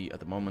busy at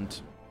the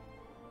moment.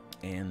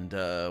 And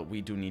we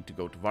do need to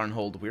go to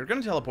Varnhold. We're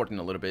going to teleport in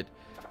a little bit.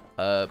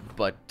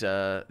 But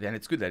then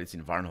it's good that it's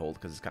in Varnhold,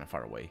 because it's kind of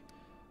far away.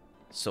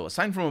 So,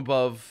 assign from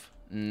above,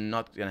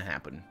 not going to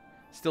happen.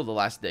 Still the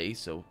last day,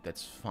 so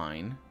that's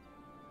fine.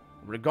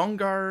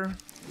 Regongar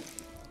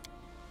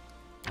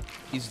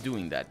is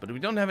doing that, but we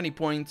don't have any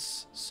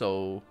points,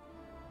 so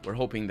we're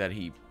hoping that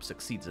he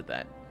succeeds at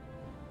that.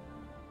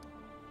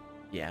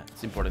 Yeah,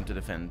 it's important to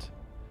defend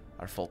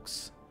our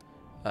folks.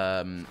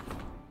 And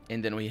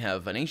then we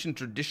have an ancient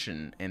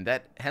tradition, and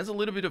that has a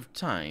little bit of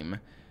time,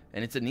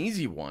 and it's an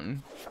easy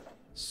one,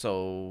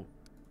 so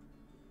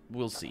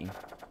we'll see.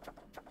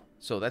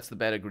 So that's the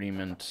bad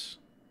agreement.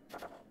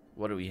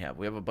 What do we have?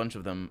 We have a bunch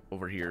of them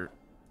over here.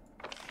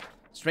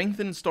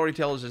 Strengthen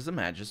storytellers as a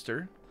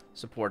magister.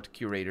 Support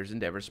curators'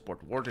 endeavors.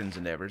 Support wardens'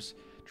 endeavors.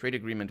 Trade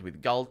agreement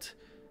with Galt.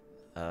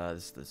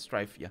 This is the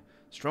strife, yeah.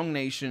 Strong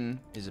nation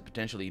is a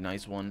potentially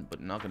nice one,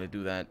 but not going to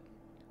do that.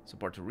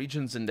 Support the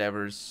region's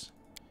endeavors.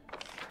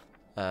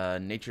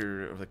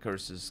 Nature of the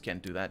curses,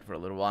 can't do that for a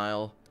little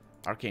while.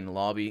 Arcane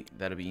lobby,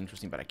 that'll be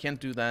interesting, but I can't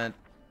do that.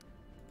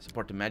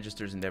 Support the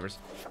magister's endeavors.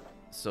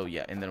 So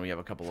yeah, and then we have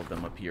a couple of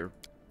them up here.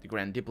 The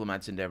grand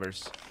diplomat's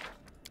endeavors.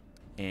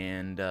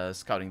 And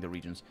scouting the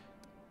regions.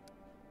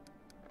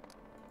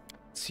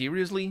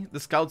 Seriously? The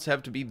scouts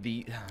have to be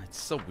the...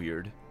 It's so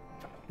weird.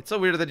 It's so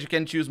weird that you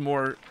can choose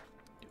more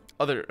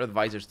other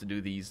advisors to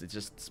do these. It's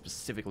just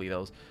specifically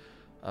those.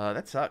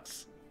 That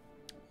sucks.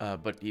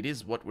 But it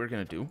is what we're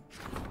gonna do.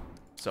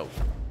 So,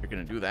 we're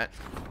gonna do that.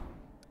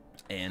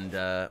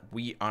 And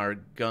we are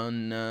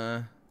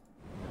gonna...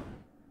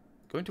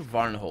 Going to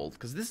Varnhold,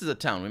 because this is a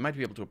town. We might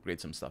be able to upgrade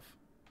some stuff.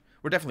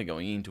 We're definitely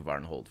going into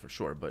Varnhold for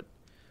sure, but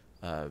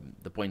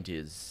the point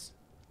is...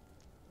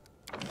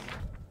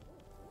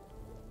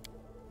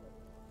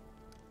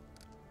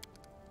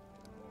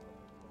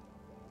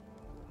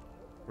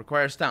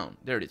 Requires town.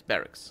 There it is,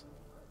 barracks.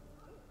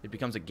 It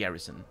becomes a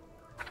garrison.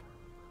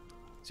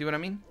 See what I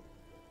mean?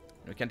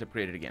 We can't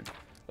upgrade it again.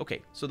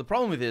 Okay, so the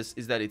problem with this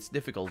is that it's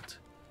difficult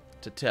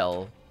to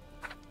tell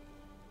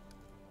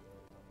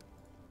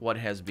what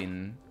has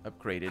been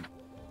upgraded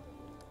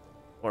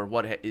or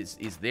what is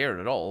there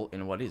at all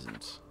and what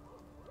isn't.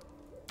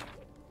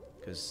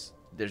 Because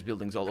there's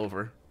buildings all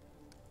over.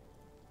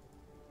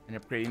 And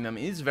upgrading them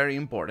is very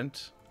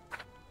important.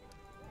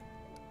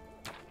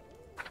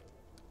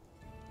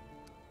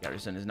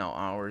 Garrison is now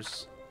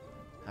ours.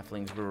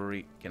 Halfling's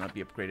Brewery cannot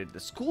be upgraded. The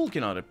school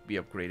cannot be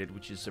upgraded,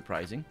 which is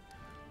surprising.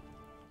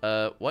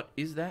 What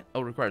is that?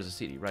 Oh, requires a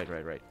city.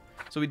 Right.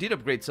 So we did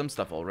upgrade some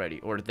stuff already,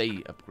 or they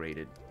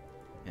upgraded.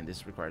 And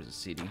this requires a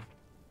city.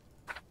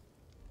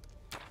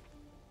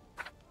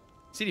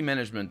 City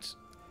management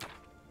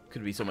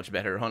could be so much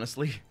better,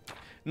 honestly.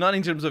 Not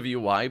in terms of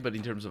UI, but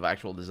in terms of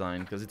actual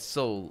design, because it's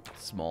so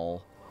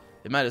small.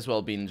 It might as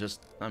well be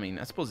just... I mean,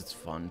 I suppose it's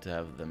fun to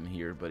have them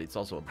here, but it's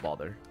also a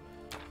bother.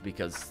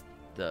 Because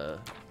the...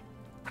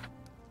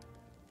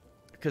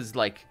 Because,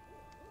 like,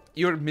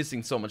 you're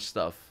missing so much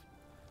stuff.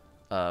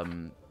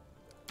 You're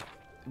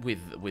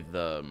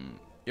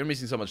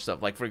missing so much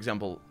stuff. Like, for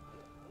example,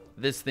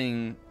 this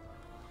thing...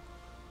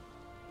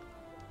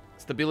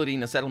 Stability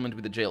in a settlement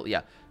with the jail.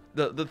 Yeah.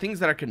 The things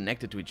that are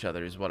connected to each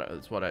other is what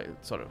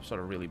sort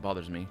of really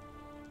bothers me.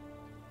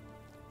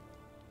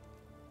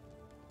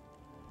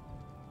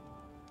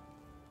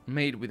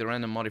 Made with a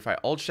random modifier.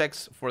 All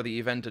checks for the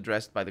event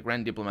addressed by the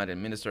Grand Diplomat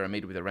and Minister are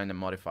made with a random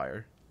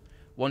modifier.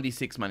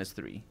 1d6 minus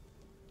 3.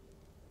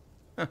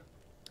 Huh.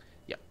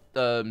 Yeah.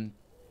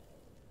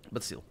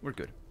 But still, we're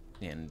good.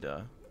 And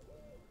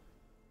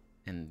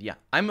yeah,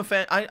 I'm a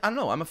fan. I don't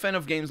know. I'm a fan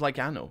of games like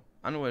Anno.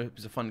 Anno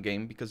is a fun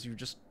game because you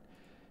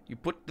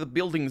put the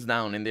buildings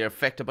down and they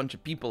affect a bunch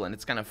of people and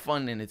it's kind of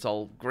fun and it's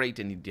all great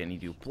and you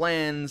do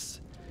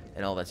plans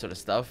and all that sort of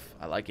stuff.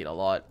 I like it a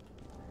lot.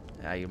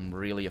 I am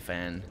really a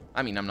fan.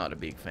 I mean, I'm not a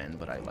big fan,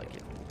 but I like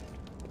it.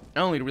 I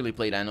only really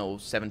played Anno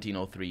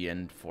 1703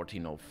 and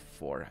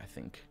 1404, I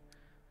think.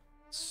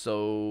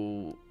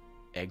 So,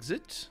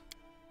 exit.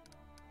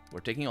 We're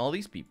taking all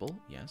these people,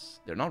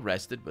 yes. They're not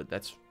rested, but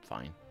that's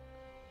fine.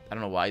 I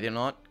don't know why they're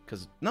not,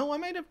 because... No, I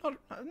might have not...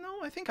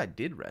 No, I think I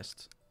did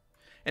rest.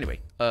 Anyway,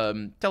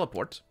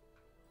 teleport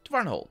to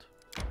Varnhold.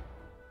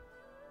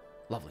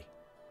 Lovely.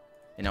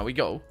 And now we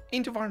go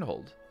into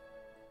Varnhold.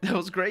 That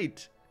was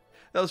great.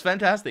 That was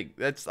fantastic.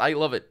 I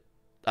love it.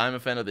 I'm a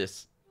fan of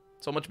this.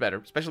 So much better,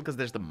 especially because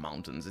there's the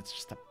mountains. It's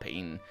just a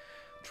pain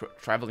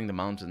traveling the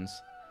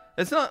mountains.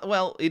 It's not...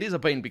 Well, it is a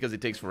pain because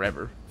it takes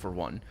forever, for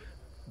one.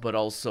 But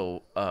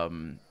also,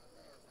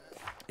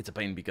 It's a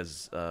pain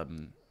because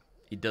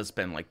it does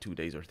spend like 2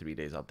 days or 3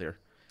 days out there.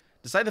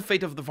 Decide the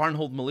fate of the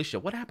Varnhold militia.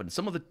 What happened?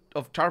 Some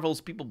of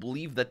Tarval's people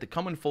believe that the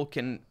common folk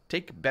can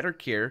take better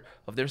care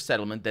of their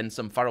settlement than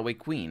some faraway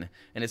queen.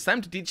 And it's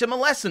time to teach them a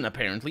lesson,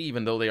 apparently,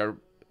 even though they are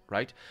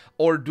right.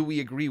 Or do we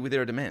agree with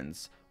their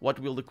demands? What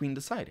will the queen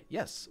decide?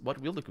 Yes, what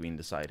will the queen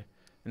decide?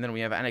 And then we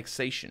have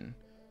annexation.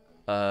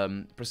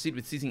 Proceed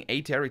with seizing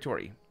a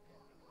territory.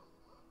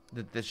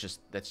 That's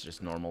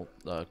just normal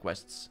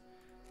quests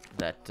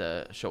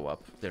that show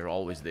up. They're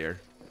always there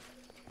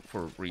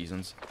for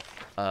reasons.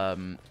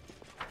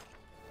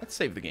 Let's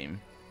save the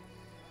game.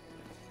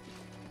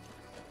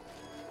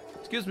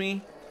 Excuse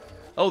me.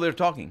 Oh, they're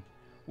talking.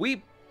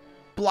 We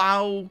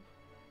plow...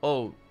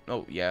 Oh,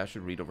 yeah, I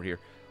should read over here.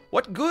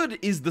 What good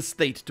is the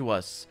state to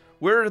us?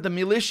 We're the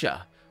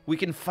militia. We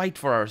can fight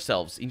for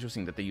ourselves.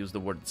 Interesting that they use the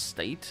word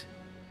state.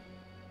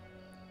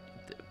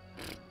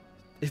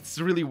 It's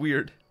really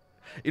weird.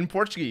 In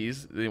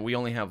Portuguese, we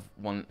only have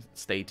one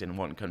state and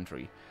one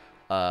country.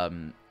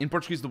 In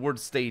Portuguese, the word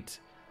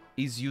state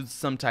is used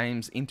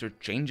sometimes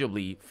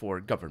interchangeably for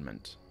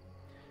government.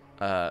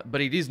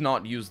 But it is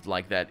not used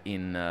like that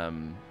in...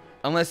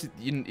 unless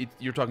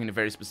you're talking in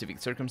very specific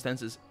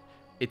circumstances.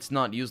 It's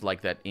not used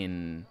like that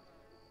in...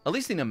 At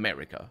least in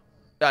America.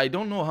 I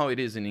don't know how it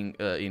is in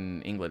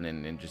England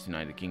and in just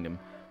United Kingdom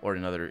or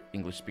in other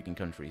English-speaking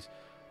countries.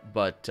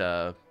 But,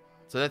 so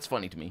that's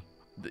funny to me.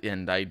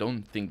 And I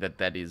don't think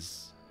that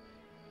is...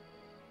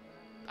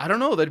 I don't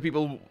know that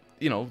people,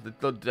 you know,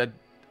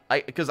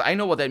 because I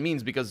know what that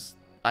means because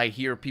I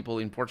hear people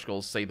in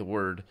Portugal say the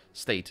word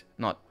state,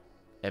 not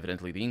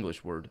evidently the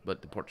English word,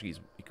 but the Portuguese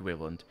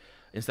equivalent,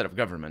 instead of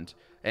government.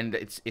 And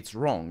it's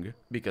wrong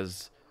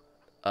because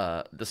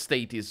the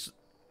state is...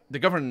 The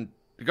government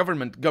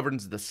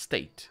governs the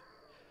state.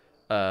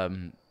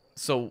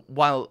 So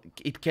while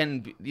it can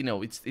be, you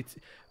know,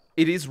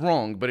 it is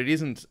wrong, but it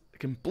isn't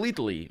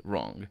completely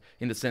wrong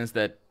in the sense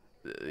that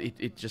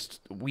it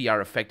just... We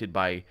are affected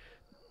by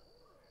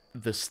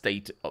the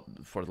state,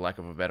 for the lack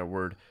of a better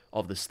word,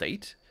 of the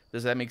state.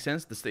 Does that make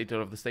sense? The state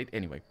of the state?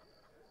 Anyway.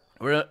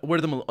 We're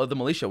the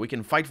militia. We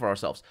can fight for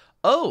ourselves.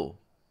 Oh!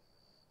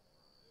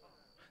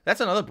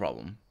 That's another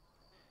problem.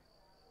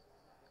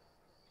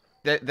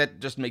 That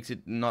just makes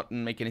it not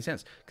make any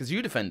sense. Because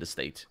you defend the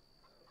state.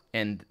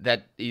 And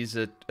that is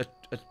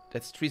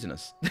that's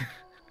treasonous.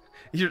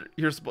 you're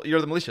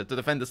the militia to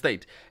defend the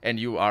state. And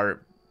you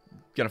are...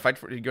 You're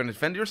gonna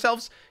defend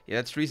yourselves? Yeah,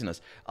 that's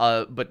treasonous.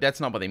 But that's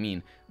not what they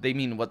mean. They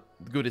mean what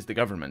good is the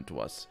government to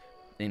us.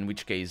 In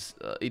which case,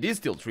 it is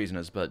still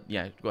treasonous, but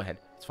yeah, go ahead.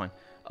 It's fine.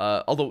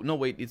 Although, no,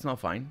 wait, it's not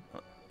fine.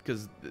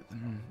 Because,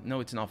 no,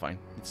 it's not fine.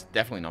 It's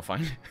definitely not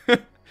fine.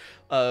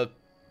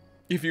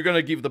 If you're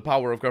gonna give the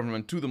power of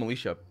government to the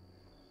militia,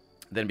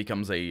 then it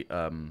becomes a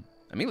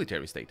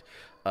military state.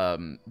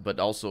 But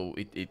also,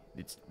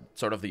 it's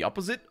sort of the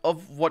opposite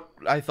of what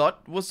I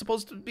thought was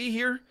supposed to be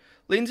here.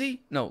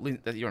 Lindsay? No,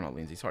 you're not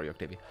Lindsay. Sorry,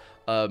 Octavia.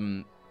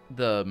 I'm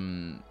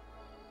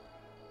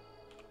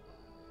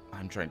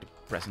trying to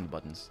press in the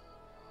buttons.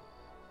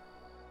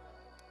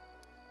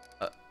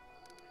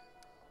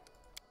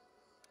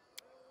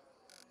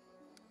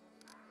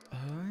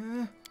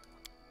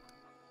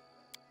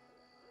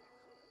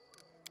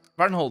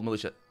 Varnhold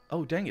militia.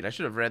 Oh, dang it. I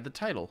should have read the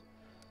title.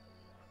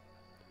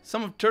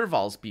 Some of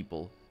Turval's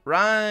people.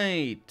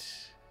 Right.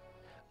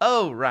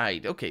 Oh,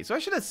 right. Okay, so I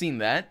should have seen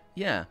that.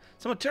 Yeah.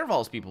 Some of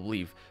Turval's people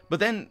believe.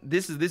 But then,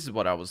 this is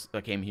what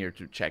I came here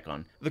to check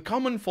on. The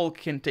common folk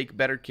can take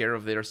better care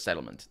of their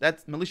settlement.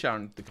 That's militia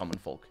aren't the common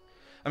folk.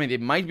 I mean, they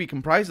might be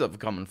comprised of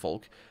common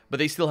folk, but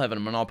they still have a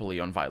monopoly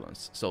on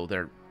violence. So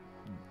they're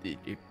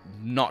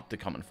not the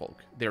common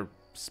folk. They're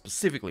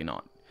specifically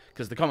not.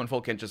 Because the common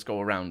folk can't just go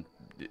around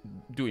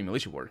doing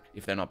militia work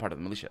if they're not part of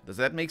the militia. Does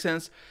that make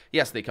sense?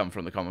 Yes, they come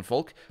from the common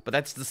folk, but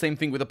that's the same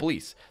thing with the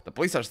police. The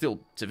police are still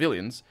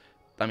civilians.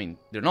 I mean,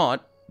 they're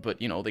not,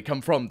 but, you know, they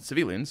come from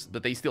civilians,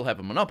 but they still have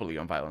a monopoly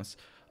on violence.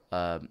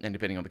 And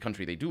depending on the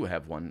country, they do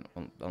have one,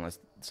 unless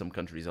some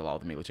countries allow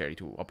the military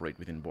to operate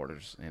within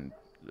borders. And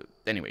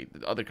anyway,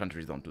 the other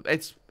countries don't do that.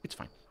 It's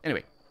fine.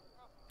 Anyway.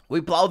 We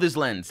plow this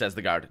land, says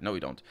the guard. No, we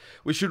don't.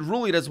 We should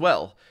rule it as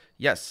well.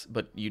 Yes,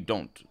 but you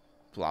don't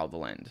plow the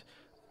land.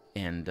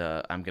 And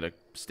I'm going to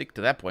stick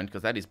to that point,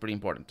 because that is pretty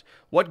important.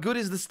 What good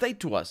is the state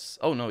to us?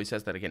 Oh, no, he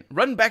says that again.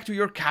 Run back to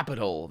your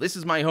capital. This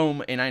is my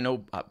home, and I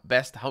know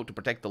best how to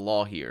protect the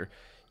law here.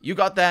 You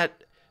got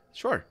that?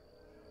 Sure.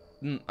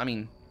 I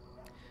mean,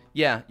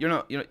 yeah,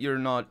 you're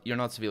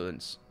not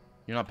civilians.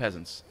 You're not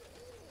peasants,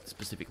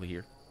 specifically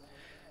here.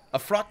 A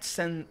fraught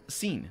scene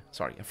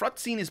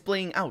is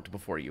playing out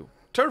before you.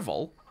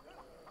 Turval,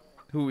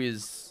 who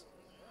is...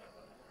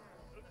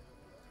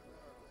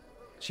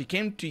 She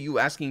came to you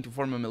asking to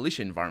form a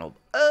militia in Varnhold.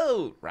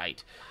 Oh,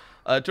 right.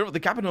 Turval,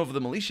 the captain of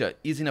the militia,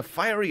 is in a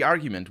fiery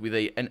argument with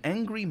an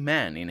angry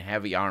man in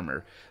heavy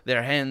armor.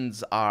 Their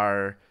hands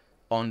are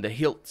on the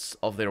hilts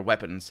of their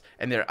weapons,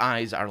 and their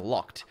eyes are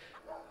locked.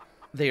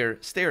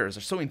 Their stares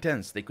are so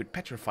intense they could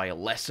petrify a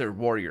lesser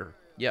warrior.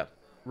 Yeah,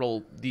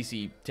 roll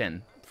DC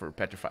 10 for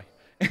petrify.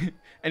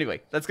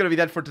 Anyway, that's going to be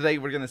that for today.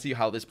 We're going to see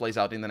how this plays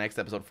out in the next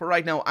episode. For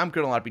right now, I'm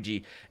Colonel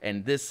RPG,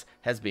 and this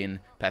has been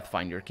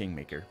Pathfinder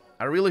Kingmaker.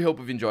 I really hope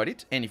you've enjoyed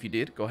it, and if you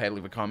did, go ahead and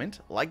leave a comment.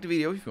 Like the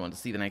video if you want to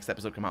see the next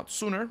episode come out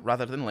sooner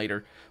rather than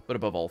later. But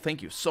above all,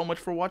 thank you so much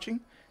for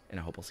watching, and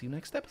I hope I'll see you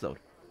next episode.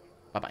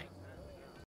 Bye-bye.